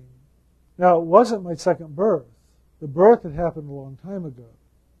awakening. Now, it wasn't my second birth. The birth had happened a long time ago,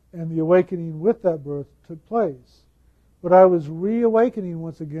 and the awakening with that birth took place. But I was reawakening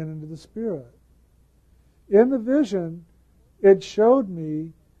once again into the Spirit. In the vision, it showed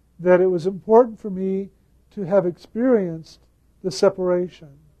me that it was important for me to have experienced the separation,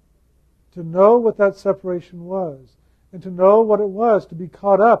 to know what that separation was, and to know what it was to be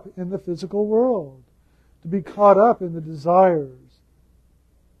caught up in the physical world, to be caught up in the desires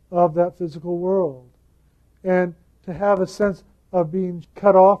of that physical world, and to have a sense of being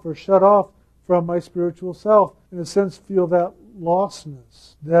cut off or shut off from my spiritual self, in a sense feel that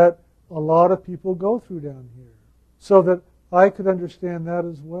lostness that a lot of people go through down here, so that I could understand that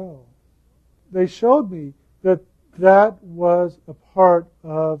as well. They showed me that that was a part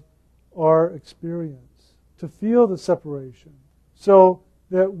of our experience, to feel the separation, so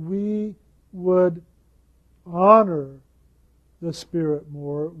that we would honor the Spirit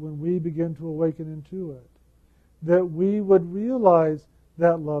more when we begin to awaken into it, that we would realize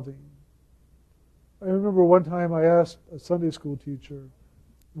that loving. I remember one time I asked a Sunday school teacher,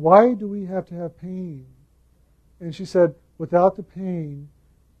 why do we have to have pain? And she said, without the pain,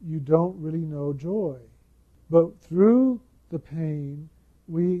 you don't really know joy. But through the pain,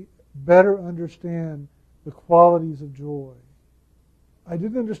 we better understand the qualities of joy. I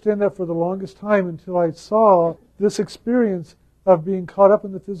didn't understand that for the longest time until I saw this experience of being caught up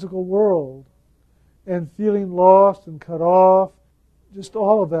in the physical world and feeling lost and cut off, just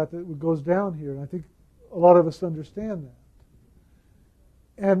all of that goes down here. And I think a lot of us understand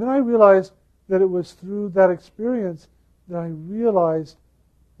that. And then I realized that it was through that experience that I realized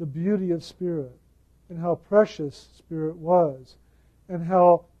the beauty of Spirit and how precious Spirit was and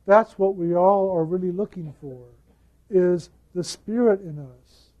how that's what we all are really looking for, is the Spirit in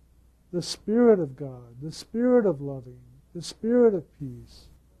us, the Spirit of God, the Spirit of loving, the Spirit of peace.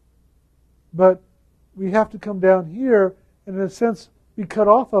 But we have to come down here and, in a sense, be cut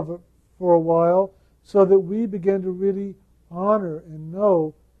off of it for a while so that we begin to really honor and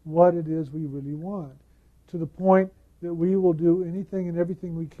know what it is we really want, to the point that we will do anything and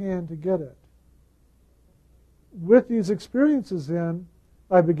everything we can to get it. With these experiences, then,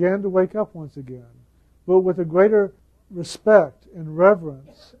 I began to wake up once again, but with a greater respect and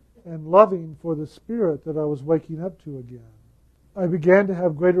reverence and loving for the Spirit that I was waking up to again. I began to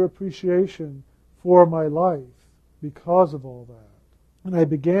have greater appreciation for my life because of all that. And I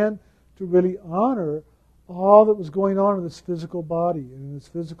began to really honor all that was going on in this physical body and in this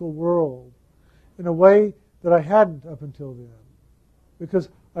physical world in a way that I hadn't up until then. Because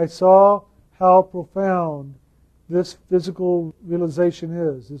I saw how profound this physical realization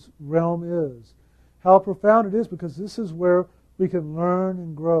is, this realm is. How profound it is, because this is where we can learn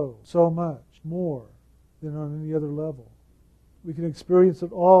and grow so much more than on any other level. We can experience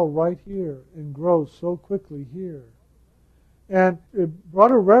it all right here and grow so quickly here. And it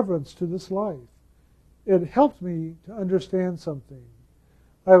brought a reverence to this life. It helped me to understand something.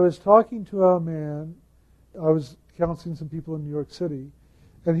 I was talking to a man, I was counseling some people in New York City,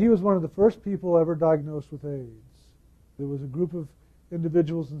 and he was one of the first people ever diagnosed with AIDS. There was a group of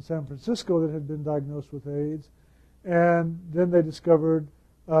individuals in San Francisco that had been diagnosed with AIDS, and then they discovered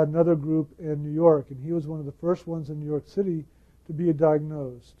another group in New York, and he was one of the first ones in New York City to be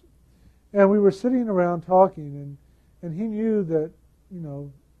diagnosed. And we were sitting around talking, and he knew that,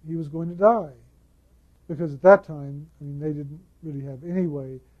 he was going to die. Because at that time, they didn't really have any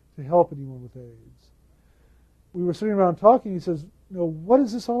way to help anyone with AIDS. We were sitting around talking, he says, what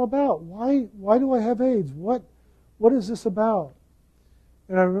is this all about? Why do I have AIDS? What is this about?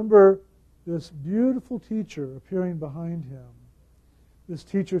 And I remember this beautiful teacher appearing behind him. This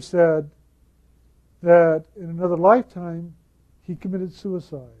teacher said that in another lifetime, he committed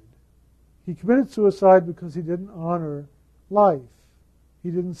suicide. He committed suicide because he didn't honor life.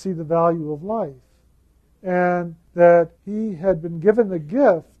 He didn't see the value of life. And that he had been given the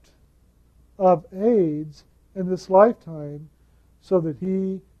gift of AIDS in this lifetime so that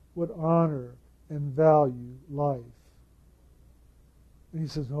he would honor and value life. And he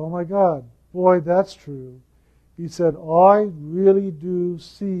says, oh my God, boy, that's true. He said, I really do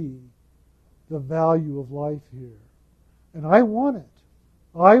see the value of life here. And I want it.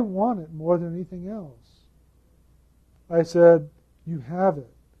 I want it more than anything else. I said, you have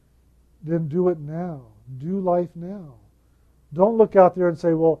it. Then do it now. Do life now. Don't look out there and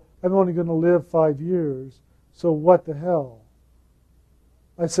say, well, I'm only going to live 5 years, so what the hell?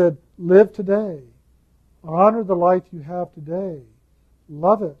 I said, live today. Honor the life you have today.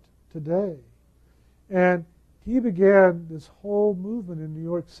 Love it today. And he began this whole movement in New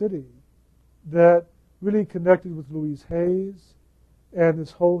York City that really connected with Louise Hayes and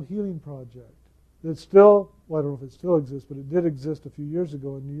this whole healing project that still, well, I don't know if it still exists, but it did exist a few years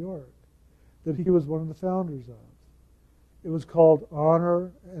ago in New York, that he was one of the founders of. It was called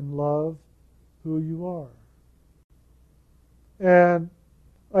Honor and Love Who You Are. And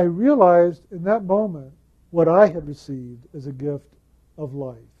I realized in that moment what I had received as a gift of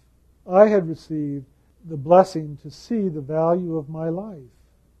life. I had received the blessing to see the value of my life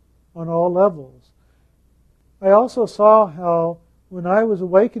on all levels. I also saw how when I was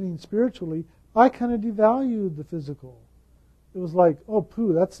awakening spiritually, I kind of devalued the physical. It was like, oh,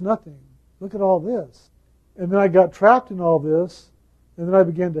 pooh, that's nothing. Look at all this. And then I got trapped in all this, and then I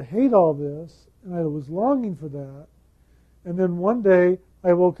began to hate all this, and I was longing for that. And then one day,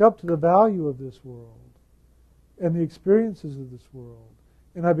 I woke up to the value of this world and the experiences of this world,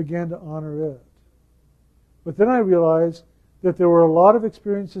 and I began to honor it. But then I realized that there were a lot of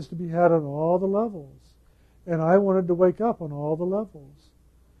experiences to be had on all the levels, and I wanted to wake up on all the levels.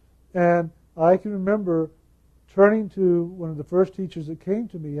 And I can remember turning to one of the first teachers that came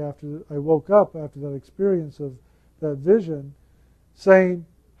to me after I woke up, after that experience of that vision, saying,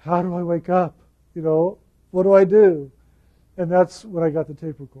 how do I wake up? What do I do? And that's when I got the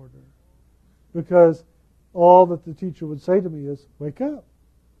tape recorder. Because all that the teacher would say to me is, wake up.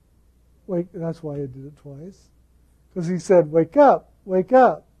 Wake. And that's why I did it twice. Because he said, wake up, wake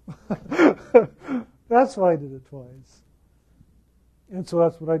up. That's why I did it twice. And so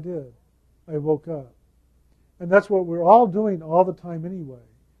that's what I did. I woke up. And that's what we're all doing all the time anyway,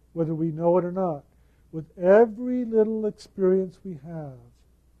 whether we know it or not. With every little experience we have,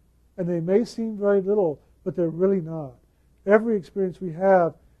 and they may seem very little, but they're really not. Every experience we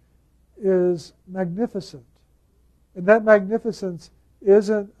have is magnificent. And that magnificence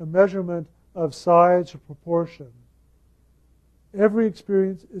isn't a measurement of size or proportion. Every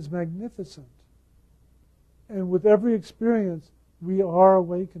experience is magnificent. And with every experience, we are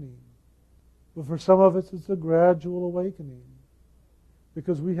awakening. But for some of us, it's a gradual awakening.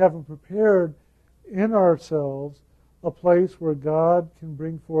 Because we haven't prepared in ourselves a place where God can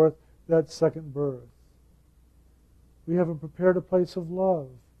bring forth that second birth. We haven't prepared a place of love,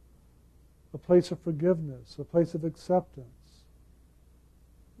 a place of forgiveness, a place of acceptance.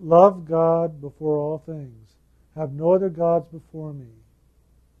 Love God before all things. Have no other gods before me.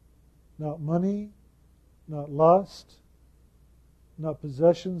 Not money, not lust, not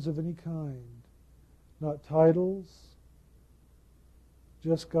possessions of any kind, not titles,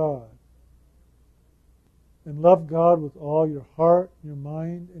 just God. And love God with all your heart, your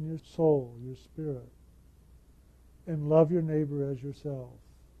mind, and your soul, your spirit. And love your neighbor as yourself.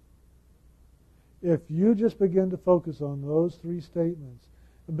 If you just begin to focus on those three statements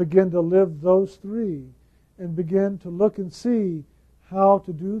and begin to live those three and begin to look and see how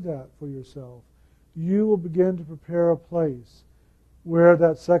to do that for yourself, you will begin to prepare a place where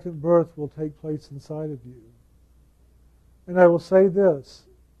that second birth will take place inside of you. And I will say this.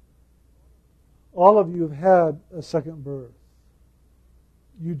 All of you have had a second birth.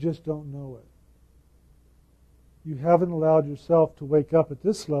 You just don't know it. You haven't allowed yourself to wake up at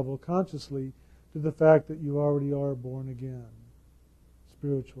this level consciously to the fact that you already are born again,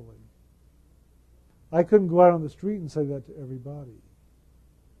 spiritually. I couldn't go out on the street and say that to everybody.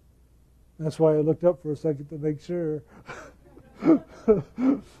 That's why I looked up for a second to make sure.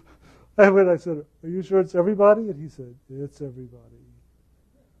 And when I said, are you sure it's everybody? And he said, it's everybody.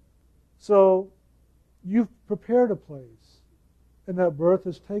 So, you've prepared a place, and that birth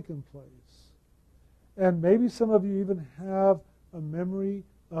has taken place. And maybe some of you even have a memory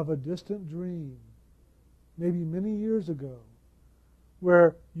of a distant dream, maybe many years ago,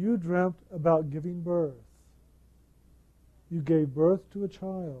 where you dreamt about giving birth. You gave birth to a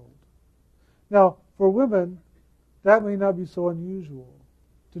child. Now, for women, that may not be so unusual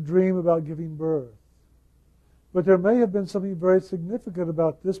to dream about giving birth. But there may have been something very significant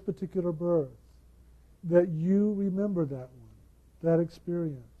about this particular birth that you remember that one, that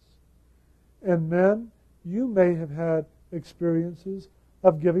experience. And men, you may have had experiences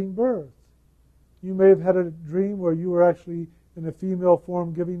of giving birth. You may have had a dream where you were actually in a female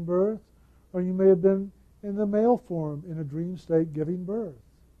form giving birth, or you may have been in the male form in a dream state giving birth.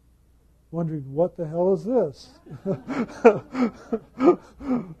 Wondering, what the hell is this?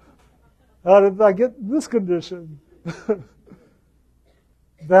 How did I get in this condition?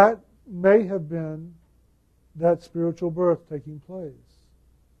 That may have been that spiritual birth taking place.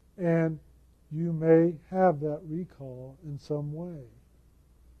 And you may have that recall in some way.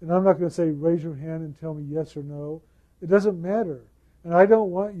 And I'm not going to say raise your hand and tell me yes or no. It doesn't matter. And I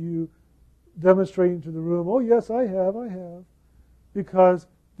don't want you demonstrating to the room, oh yes, I have. Because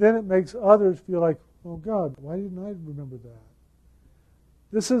then it makes others feel like, oh God, why didn't I remember that?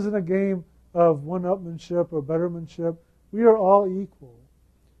 This isn't a game of one-upmanship or bettermanship. We are all equal.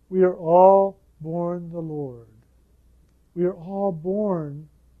 We are all born the Lord. We are all born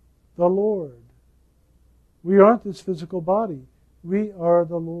the Lord. We aren't this physical body. We are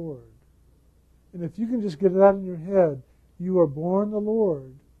the Lord. And if you can just get that in your head, you are born the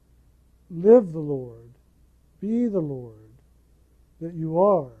Lord. Live the Lord. Be the Lord that you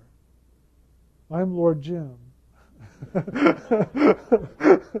are. I'm Lord Jim.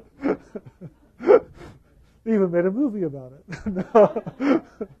 They even made a movie about it.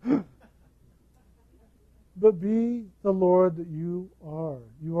 But be the Lord that you are.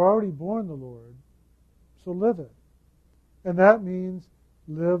 You are already born the Lord, so live it. And that means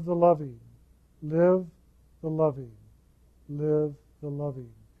live the loving. Live the loving. Live the loving.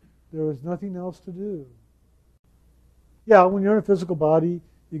 There is nothing else to do. Yeah, when you're in a physical body,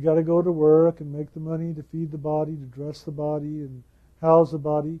 you got to go to work and make the money to feed the body, to dress the body and house the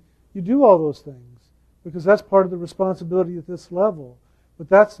body. You do all those things because that's part of the responsibility at this level. But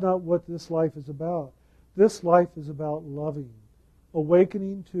that's not what this life is about. This life is about loving,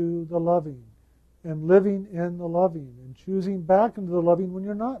 awakening to the loving, and living in the loving and choosing back into the loving when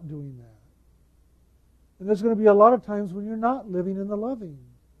you're not doing that. And there's going to be a lot of times when you're not living in the loving.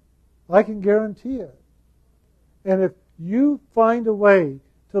 I can guarantee it. And if you find a way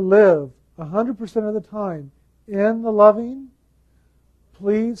to live 100% of the time in the loving,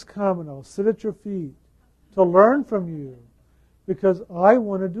 please come and I'll sit at your feet to learn from you, because I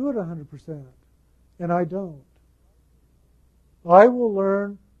want to do it 100%, and I don't. I will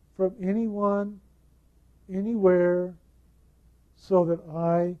learn from anyone, anywhere, so that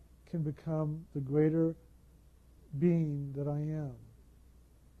I can become the greater being that I am.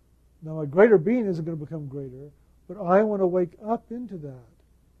 Now, my greater being isn't going to become greater, but I want to wake up into that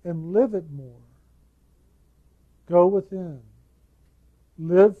and live it more. Go within.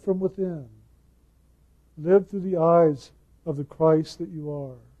 Live from within. Live through the eyes of the Christ that you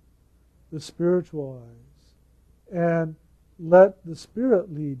are, the spiritual eyes, and let the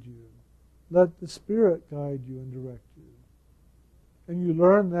Spirit lead you. Let the Spirit guide you and direct you. And you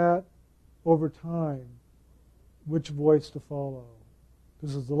learn that over time, which voice to follow.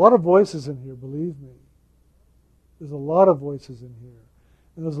 Because there's a lot of voices in here, believe me. There's a lot of voices in here.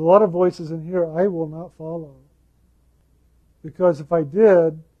 And there's a lot of voices in here I will not follow. Because if I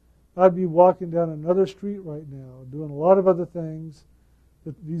did, I'd be walking down another street right now, doing a lot of other things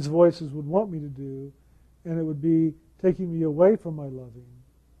that these voices would want me to do, and it would be taking me away from my loving,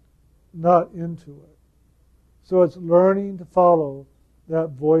 not into it. So it's learning to follow that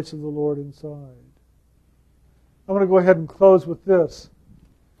voice of the Lord inside. I'm going to go ahead and close with this.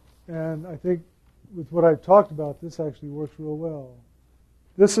 And I think with what I've talked about, this actually works real well.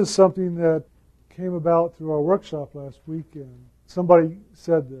 This is something that came about through our workshop last weekend. Somebody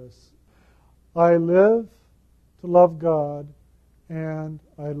said this: I live to love God, and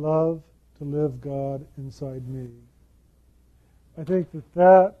I love to live God inside me. I think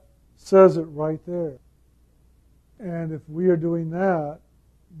that says it right there. And if we are doing that,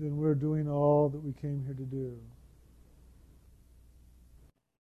 then we're doing all that we came here to do.